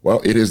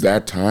Well, it is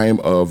that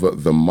time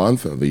of the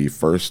month, the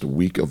first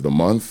week of the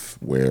month,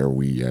 where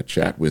we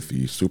chat with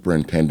the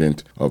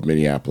superintendent of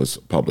Minneapolis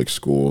Public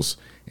Schools.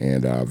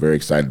 And very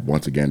excited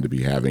once again to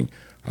be having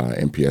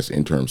MPS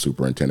interim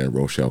superintendent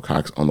Rochelle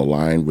Cox on the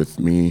line with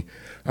me.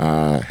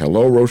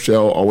 Hello,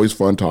 Rochelle. Always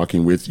fun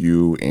talking with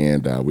you.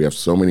 And we have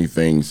so many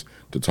things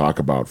to talk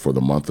about for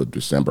the month of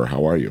December.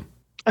 How are you?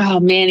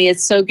 Oh, Manny,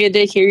 it's so good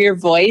to hear your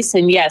voice.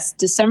 And yes,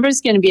 December is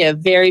going to be a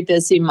very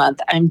busy month.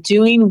 I'm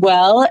doing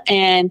well,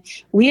 and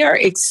we are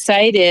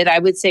excited. I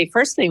would say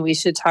first thing we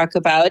should talk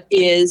about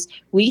is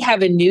we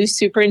have a new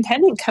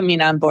superintendent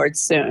coming on board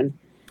soon.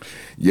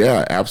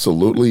 Yeah,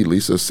 absolutely.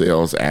 Lisa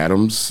Sales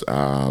Adams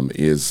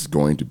is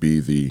going to be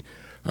the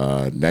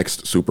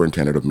next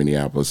superintendent of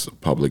Minneapolis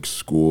Public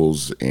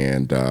Schools,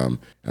 and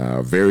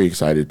very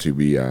excited to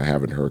be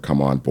having her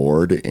come on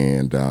board.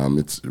 And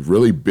it's a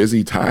really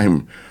busy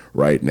time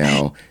right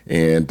now,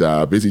 and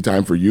busy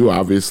time for you,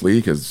 obviously,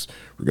 because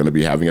we're going to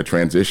be having a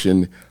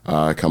transition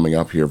coming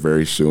up here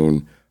very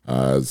soon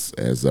as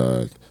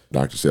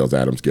Dr. Sales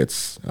Adams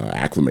gets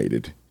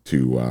acclimated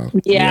to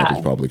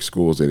Minneapolis Public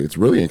Schools. And it's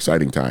really an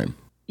exciting time.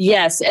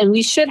 Yes, and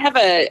we should have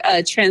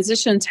a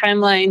transition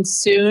timeline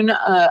soon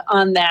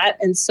on that.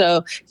 And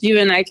so you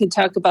and I can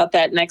talk about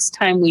that next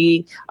time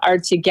we are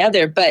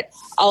together. But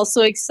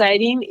also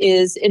exciting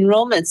is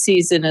enrollment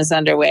season is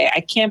underway.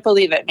 I can't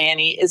believe it,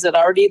 Manny. Is it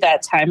already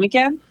that time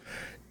again?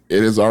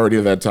 It is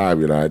already that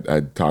time. You know, I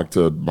talked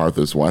to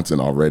Martha Swanson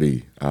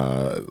already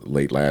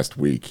late last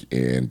week,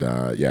 and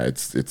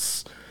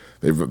it's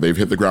they've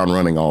hit the ground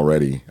running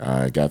already.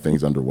 Got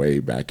things underway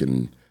back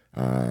in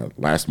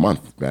last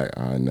month, back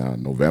on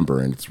November,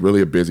 and it's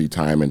really a busy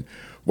time. And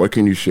what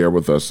can you share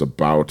with us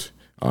about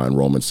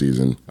enrollment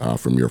season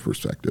from your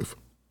perspective?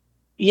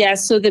 Yeah,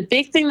 so the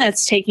big thing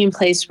that's taking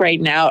place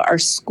right now are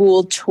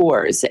school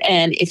tours.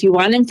 And if you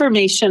want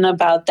information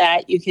about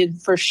that, you can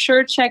for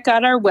sure check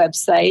out our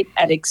website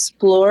at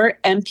Explore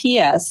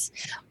MPS,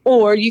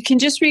 or you can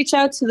just reach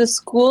out to the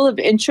school of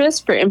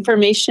interest for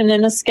information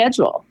and a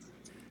schedule.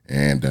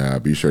 And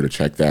be sure to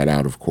check that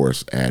out, of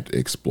course, at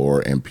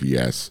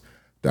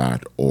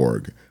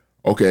exploremps.org.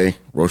 Okay,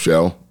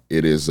 Rochelle,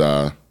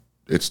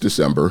 it's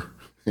December,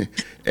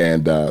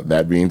 and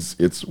that means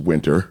it's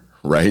winter,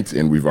 right?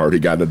 And we've already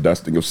gotten a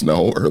dusting of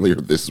snow earlier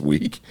this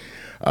week.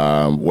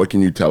 What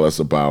can you tell us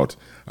about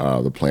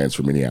the plans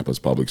for Minneapolis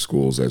Public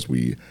Schools as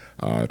we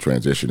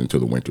transition into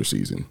the winter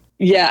season?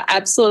 Yeah,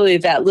 absolutely.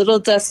 That little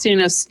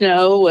dusting of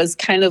snow was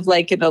kind of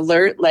like an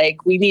alert,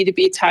 like we need to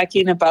be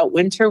talking about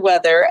winter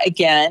weather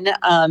again.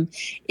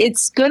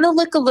 It's going to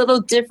look a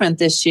little different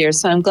this year,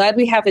 so I'm glad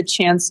we have a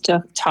chance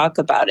to talk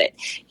about it.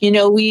 You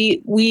know,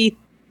 we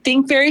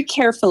think very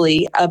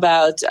carefully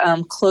about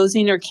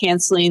closing or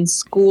canceling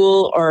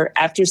school or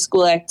after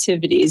school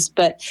activities.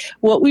 But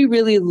what we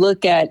really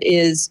look at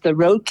is the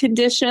road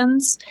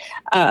conditions,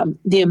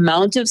 the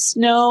amount of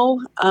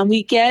snow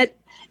we get,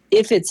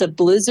 if it's a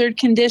blizzard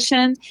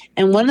condition.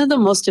 And one of the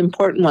most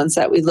important ones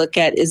that we look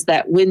at is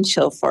that wind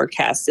chill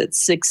forecast at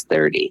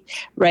 6:30,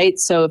 right?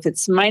 So if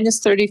it's minus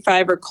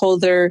 35 or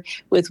colder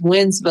with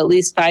winds of at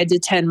least 5 to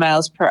 10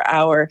 miles per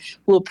hour,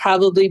 we'll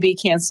probably be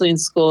canceling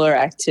school or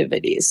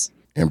activities.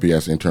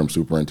 MPS Interim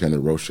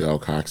Superintendent Rochelle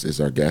Cox is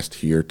our guest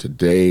here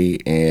today,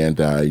 and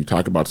you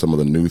talk about some of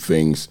the new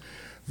things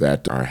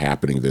that are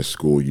happening this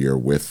school year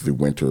with the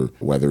winter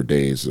weather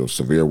days, those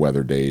severe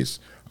weather days.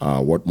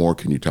 What more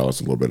can you tell us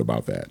a little bit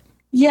about that?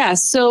 Yeah,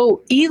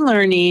 so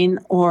e-learning,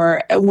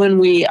 or when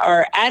we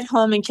are at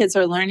home and kids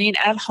are learning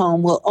at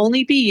home, will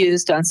only be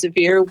used on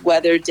severe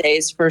weather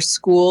days for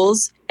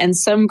schools and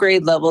some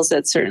grade levels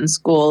at certain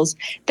schools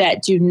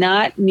that do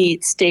not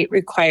meet state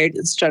required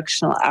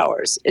instructional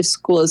hours if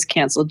school is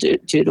canceled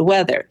due to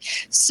weather.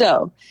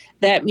 So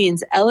that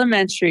means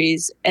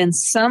elementaries and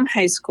some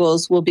high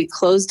schools will be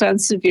closed on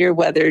severe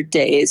weather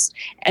days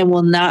and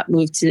will not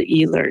move to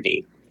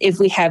e-learning. If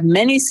we have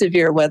many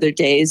severe weather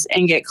days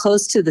and get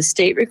close to the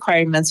state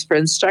requirements for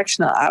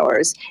instructional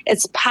hours,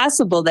 it's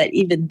possible that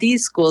even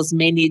these schools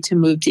may need to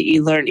move to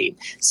e-learning,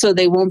 so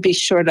they won't be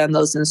short on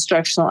those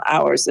instructional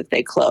hours if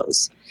they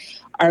close.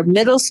 Our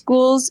middle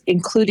schools,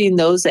 including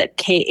those at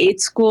K-8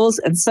 schools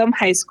and some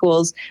high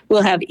schools,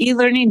 will have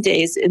e-learning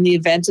days in the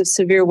event of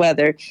severe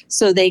weather,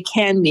 so they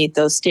can meet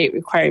those state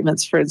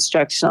requirements for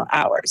instructional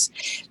hours.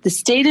 The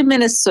state of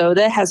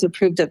Minnesota has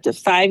approved up to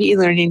 5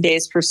 e-learning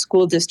days for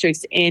school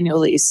districts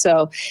annually,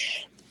 so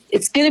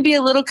it's going to be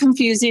a little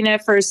confusing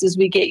at first as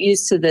we get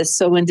used to this.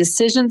 So when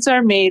decisions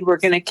are made, we're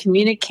going to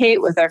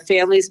communicate with our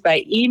families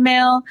by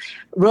email,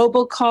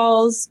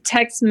 robocalls,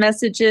 text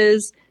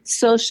messages,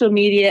 social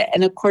media,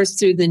 and of course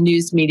through the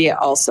news media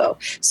also.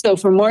 So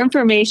for more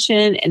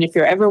information, and if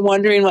you're ever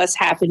wondering what's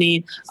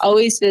happening,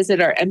 always visit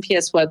our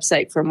MPS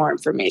website for more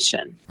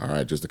information. All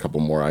right, just a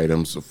couple more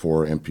items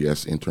for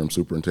MPS Interim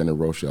Superintendent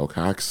Rochelle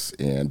Cox.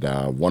 And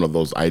one of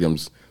those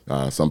items,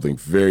 something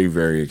very,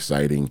 very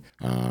exciting.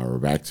 We're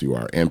back to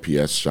our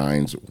MPS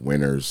Shines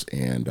winners.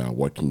 And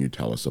what can you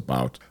tell us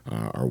about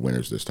our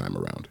winners this time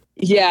around?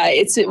 Yeah,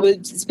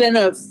 it's been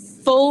a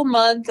full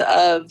month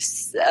of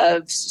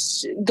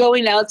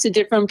going out to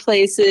different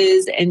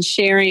places and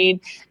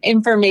sharing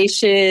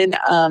information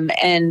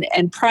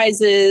and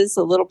prizes,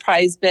 a little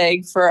prize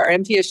bag for our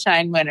MPS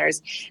Shine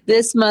winners.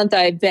 This month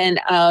I've been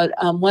out.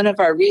 One of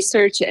our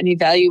research and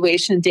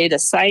evaluation data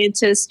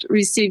scientists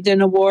received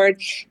an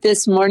award.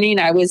 This morning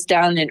I was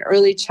down in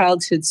early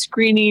childhood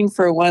screening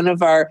for one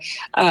of our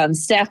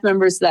staff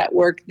members that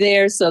work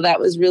there. So that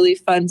was really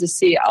fun to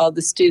see all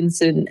the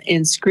students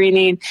in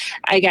screening.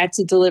 I got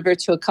to deliver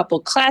to a couple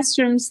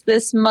classrooms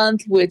this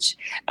month, which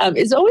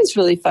is always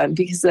really fun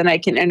because then I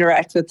can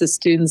interact with the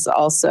students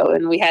also.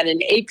 And we had an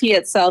AP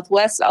at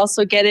Southwest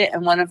also get it,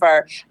 and one of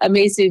our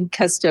amazing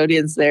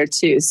custodians there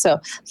too. So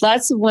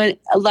lots of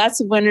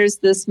winners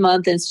this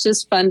month. It's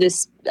just fun to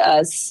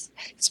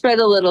spread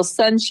a little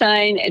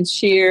sunshine and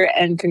cheer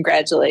and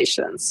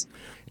congratulations.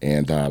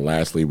 And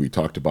lastly, we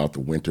talked about the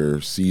winter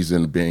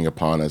season being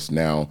upon us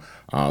now.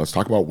 Let's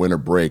talk about winter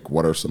break.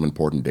 What are some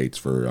important dates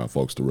for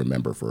folks to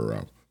remember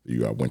for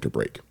the winter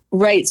break?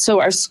 Right. So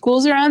our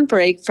schools are on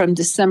break from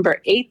December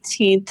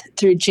 18th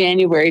through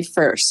January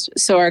 1st.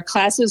 So our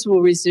classes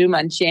will resume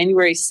on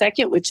January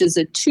 2nd, which is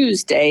a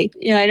Tuesday.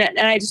 And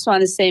I just want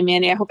to say,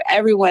 Manny, I hope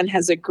everyone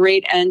has a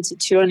great end to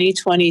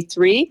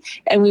 2023,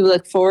 and we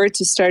look forward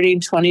to starting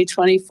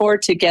 2024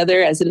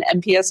 together as an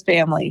MPS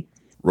family.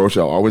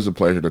 Rochelle, always a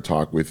pleasure to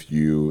talk with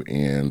you,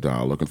 and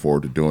looking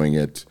forward to doing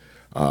it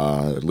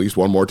at least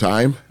one more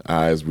time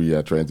as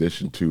we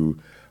transition to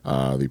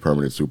the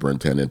permanent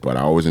superintendent. But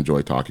I always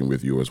enjoy talking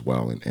with you as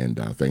well, and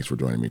thanks for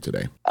joining me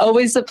today.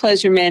 Always a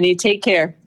pleasure, Manny. Take care.